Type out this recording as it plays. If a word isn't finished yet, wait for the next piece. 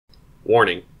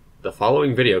Warning, the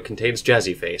following video contains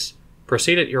Jazzy face.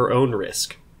 Proceed at your own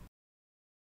risk.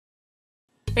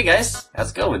 Hey guys,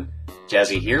 how's it going?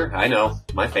 Jazzy here, I know,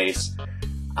 my face.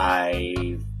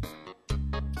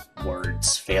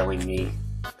 Words failing me.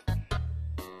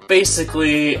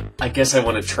 Basically, I guess I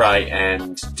want to try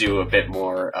and do a bit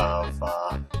more of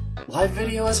live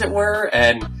video, as it were,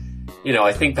 and, you know,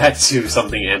 I think back to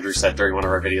something Andrew said during one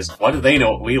of our videos. Why do they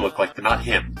know what we look like, but not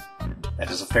him? That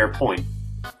is a fair point.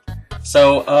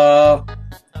 So,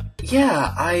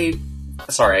 yeah,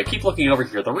 sorry, I keep looking over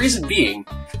here. The reason being,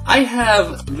 I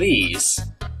have these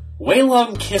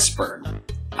Weilong Kiss Burn.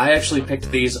 I actually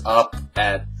picked these up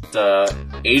at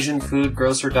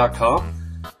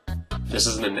AsianFoodGrocer.com. This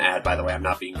isn't an ad, by the way. I'm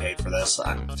not being paid for this.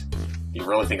 You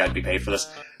really think I'd be paid for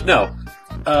this? No.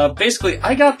 Basically,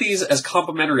 I got these as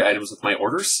complimentary items with my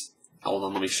orders. Hold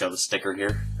on, let me show the sticker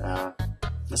here.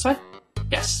 This way?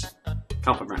 Yes.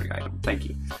 Complimentary item. Thank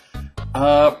you.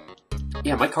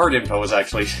 Yeah, my card info was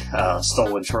actually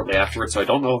stolen shortly afterwards, so I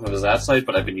don't know if it was that site,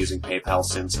 but I've been using PayPal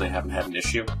since and I haven't had an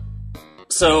issue.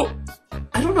 So,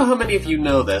 I don't know how many of you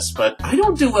know this, but I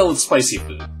don't do well with spicy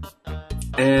food.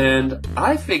 And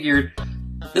I figured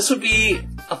this would be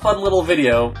a fun little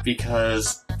video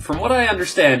because, from what I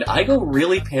understand, I go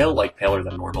really pale, like paler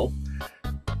than normal.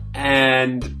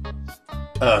 And,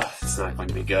 it's not going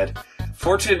to be good.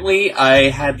 Fortunately, I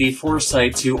had the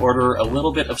foresight to order a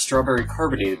little bit of strawberry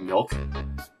carbonated milk.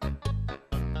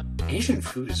 Asian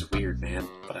food is weird, man,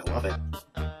 but I love it.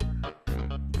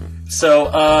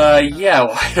 So, yeah,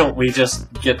 why don't we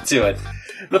just get to it?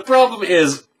 The problem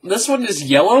is, this one is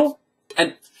yellow,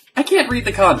 and I can't read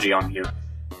the kanji on here.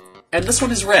 And this one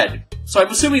is red. So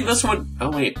I'm assuming this one... Oh,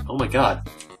 wait. Oh, my God.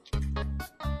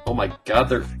 Oh, my God,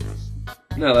 they're...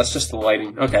 No, that's just the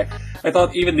lighting. Okay. I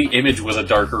thought even the image was a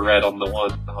darker red on the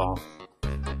one. Oh.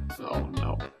 Oh,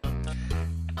 no.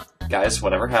 Guys,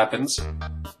 whatever happens,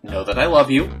 know that I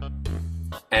love you.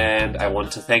 And I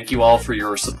want to thank you all for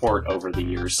your support over the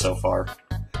years so far.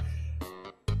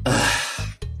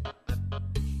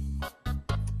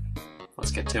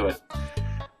 Let's get to it.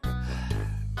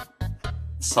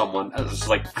 Someone, I was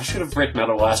like, I should have written out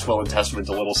a last will and testament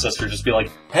to little sister, just be like,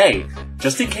 hey,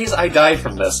 just in case I die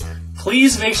from this,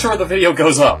 please make sure the video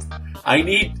goes up. I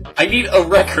need a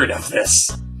record of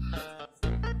this.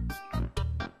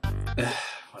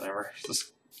 Whatever,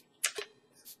 just...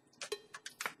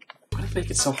 Why did it make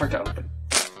it so hard to open?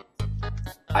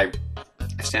 I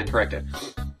stand corrected.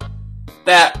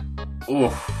 That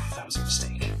was a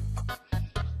mistake.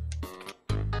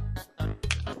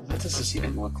 What does this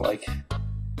even look like?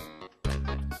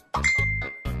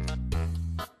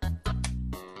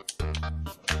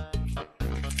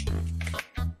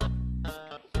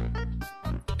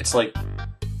 It's like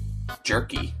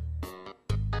jerky.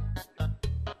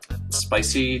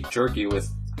 Spicy jerky with...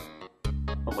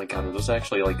 Oh my god, are those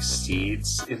actually like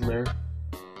seeds in there?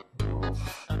 Oh.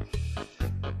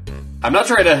 I'm not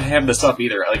trying to ham this up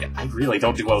either. Like, I really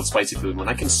don't do well with spicy food. When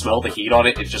I can smell the heat on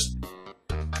it, it's just...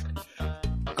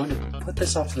 I'm going to put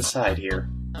this off to the side here.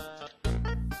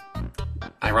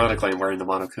 Ironically, I'm wearing the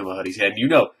Monokuma hoodies, and you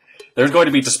know, there's going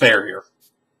to be despair here.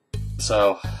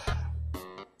 So...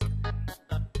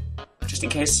 Just in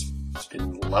case, it's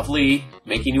been lovely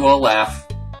making you all laugh.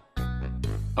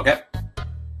 Okay?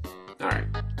 Alright.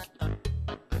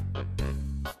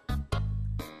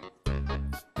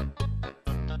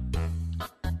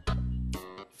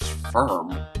 It's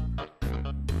firm.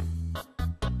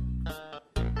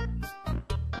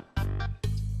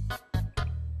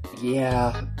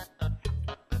 Yeah,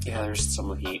 there's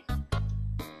some heat.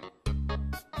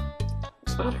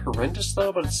 It's not horrendous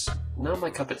though, but it's not my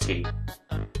cup of tea.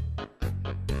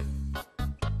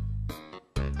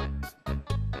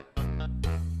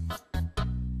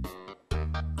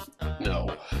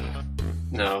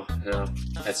 No.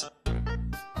 That's...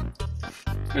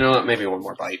 You know what, maybe one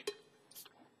more bite.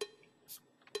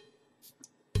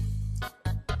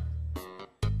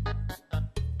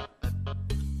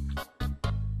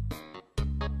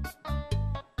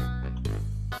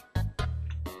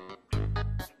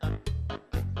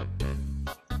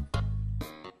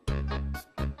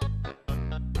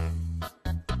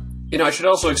 You know, I should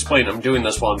also explain, I'm doing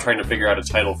this while I'm trying to figure out a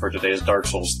title for today's Dark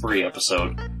Souls 3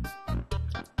 episode.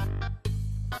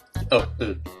 Oh,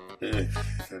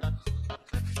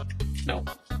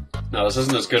 no, this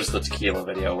isn't as good as the tequila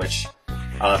video, which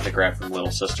I'll have to grab from Little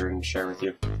Sister and share with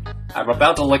you. I'm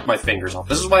about to lick my fingers off.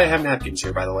 This is why I have napkins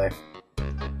here, by the way.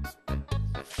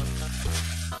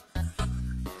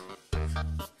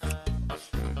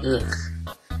 Ugh.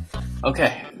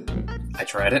 Okay, I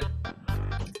tried it.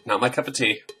 Not my cup of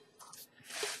tea.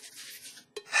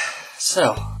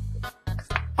 So,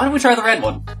 Why don't we try the red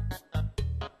one?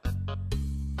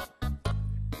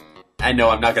 I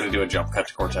know I'm not going to do a jump cut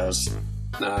to Cortez.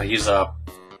 He's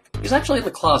actually in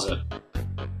the closet.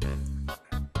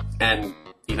 And,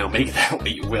 you know, make that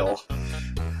what you will.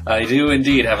 I do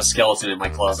indeed have a skeleton in my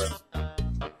closet.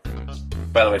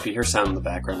 By the way, if you hear sound in the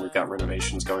background, we've got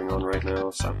renovations going on right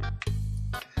now, so...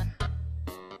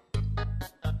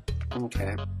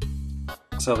 Okay.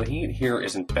 So the heat here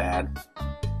isn't bad.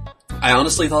 I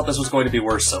honestly thought this was going to be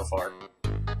worse so far.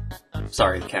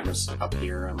 Sorry, the camera's up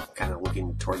here. I'm kind of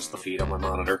looking towards the feed on my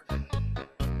monitor.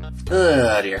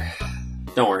 Oh dear.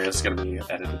 Don't worry, it's going to be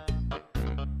edited.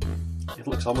 It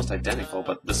looks almost identical,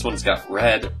 but this one's got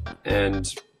red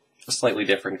and a slightly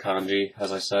different kanji,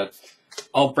 as I said.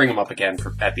 I'll bring them up again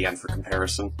at the end for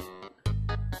comparison.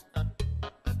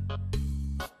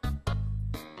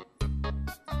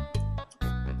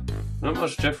 Not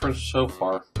much difference so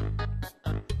far.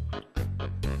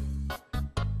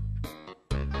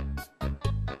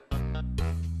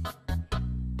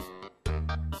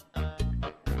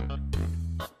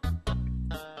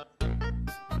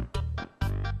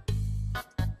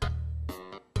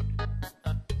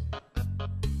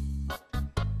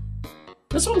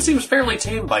 This one seems fairly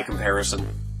tame by comparison.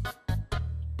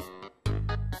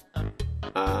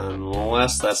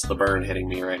 Unless that's the burn hitting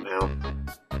me right now.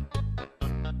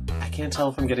 I can't tell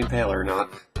if I'm getting paler or not.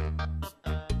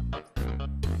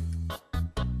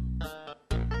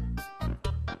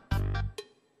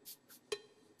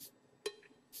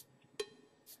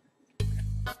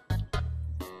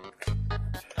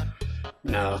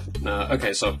 No.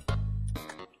 Okay, so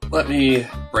let me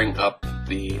bring up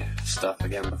the stuff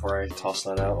again before I toss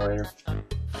that out later.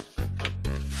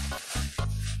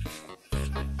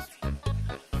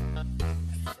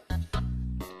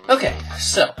 Okay,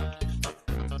 so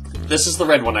this is the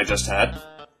red one I just had.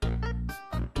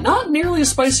 Not nearly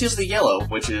as spicy as the yellow,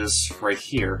 which is right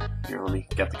here. Here, let me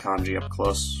get the kanji up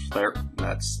close. There,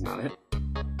 that's not it.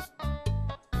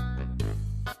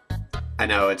 I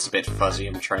know it's a bit fuzzy,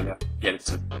 I'm trying to get it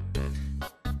to...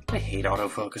 I hate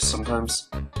autofocus sometimes.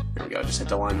 There we go, I just had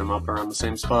to line them up around the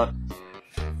same spot.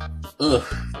 Ugh.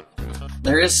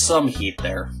 There is some heat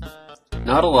there.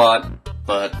 Not a lot,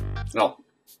 but... well,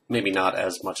 maybe not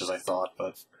as much as I thought,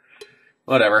 but...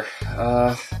 whatever.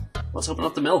 Let's open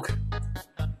up the milk.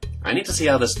 I need to see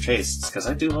how this tastes, because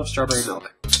I do love strawberry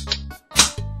milk.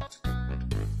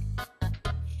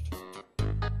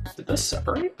 Did this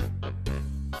separate?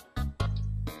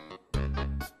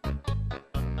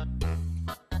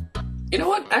 You know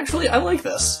what? Actually, I like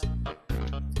this.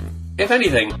 If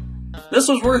anything, this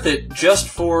was worth it just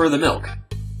for the milk.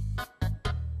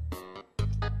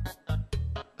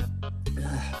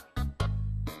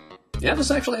 Yeah, this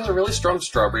actually has a really strong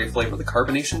strawberry flavor. The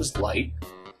carbonation is light.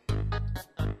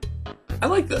 I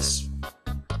like this.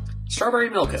 Strawberry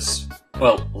milkus.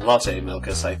 Well, latte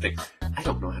milkus, I think. I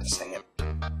don't know how to say it.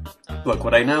 Look,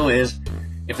 what I know is,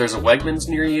 if there's a Wegmans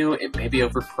near you, it may be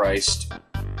overpriced,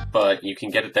 but you can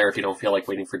get it there if you don't feel like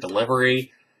waiting for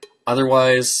delivery.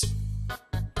 Otherwise,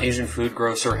 Asian Food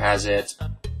Grocer has it.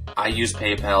 I use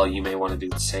PayPal. You may want to do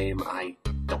the same. I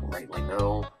don't rightly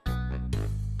know.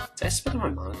 Did I spit on my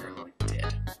monitor? Oh, I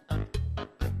did.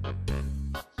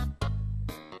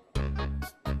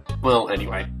 Well,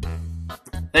 anyway.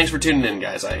 Thanks for tuning in,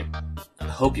 guys. I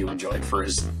hope you enjoyed for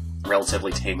as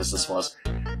relatively tame as this was.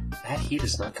 That heat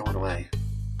is not going away.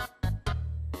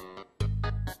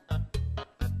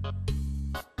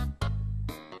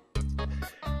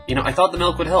 You know, I thought the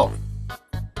milk would help.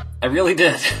 I really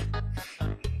did.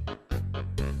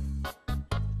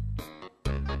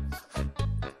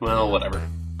 Well, whatever.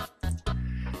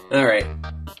 Alright.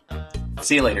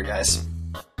 See you later, guys.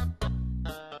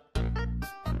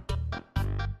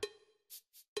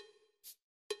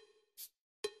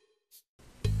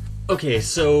 Okay,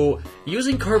 so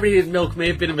using carbonated milk may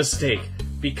have been a mistake,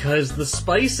 because the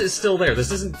spice is still there.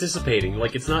 This isn't dissipating,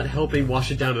 like it's not helping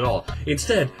wash it down at all.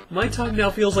 Instead, my tongue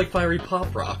now feels like fiery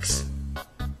pop rocks.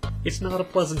 It's not a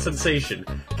pleasant sensation.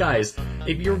 Guys,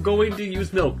 if you're going to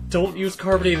use milk, don't use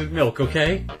carbonated milk,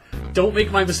 okay? Don't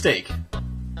make my mistake.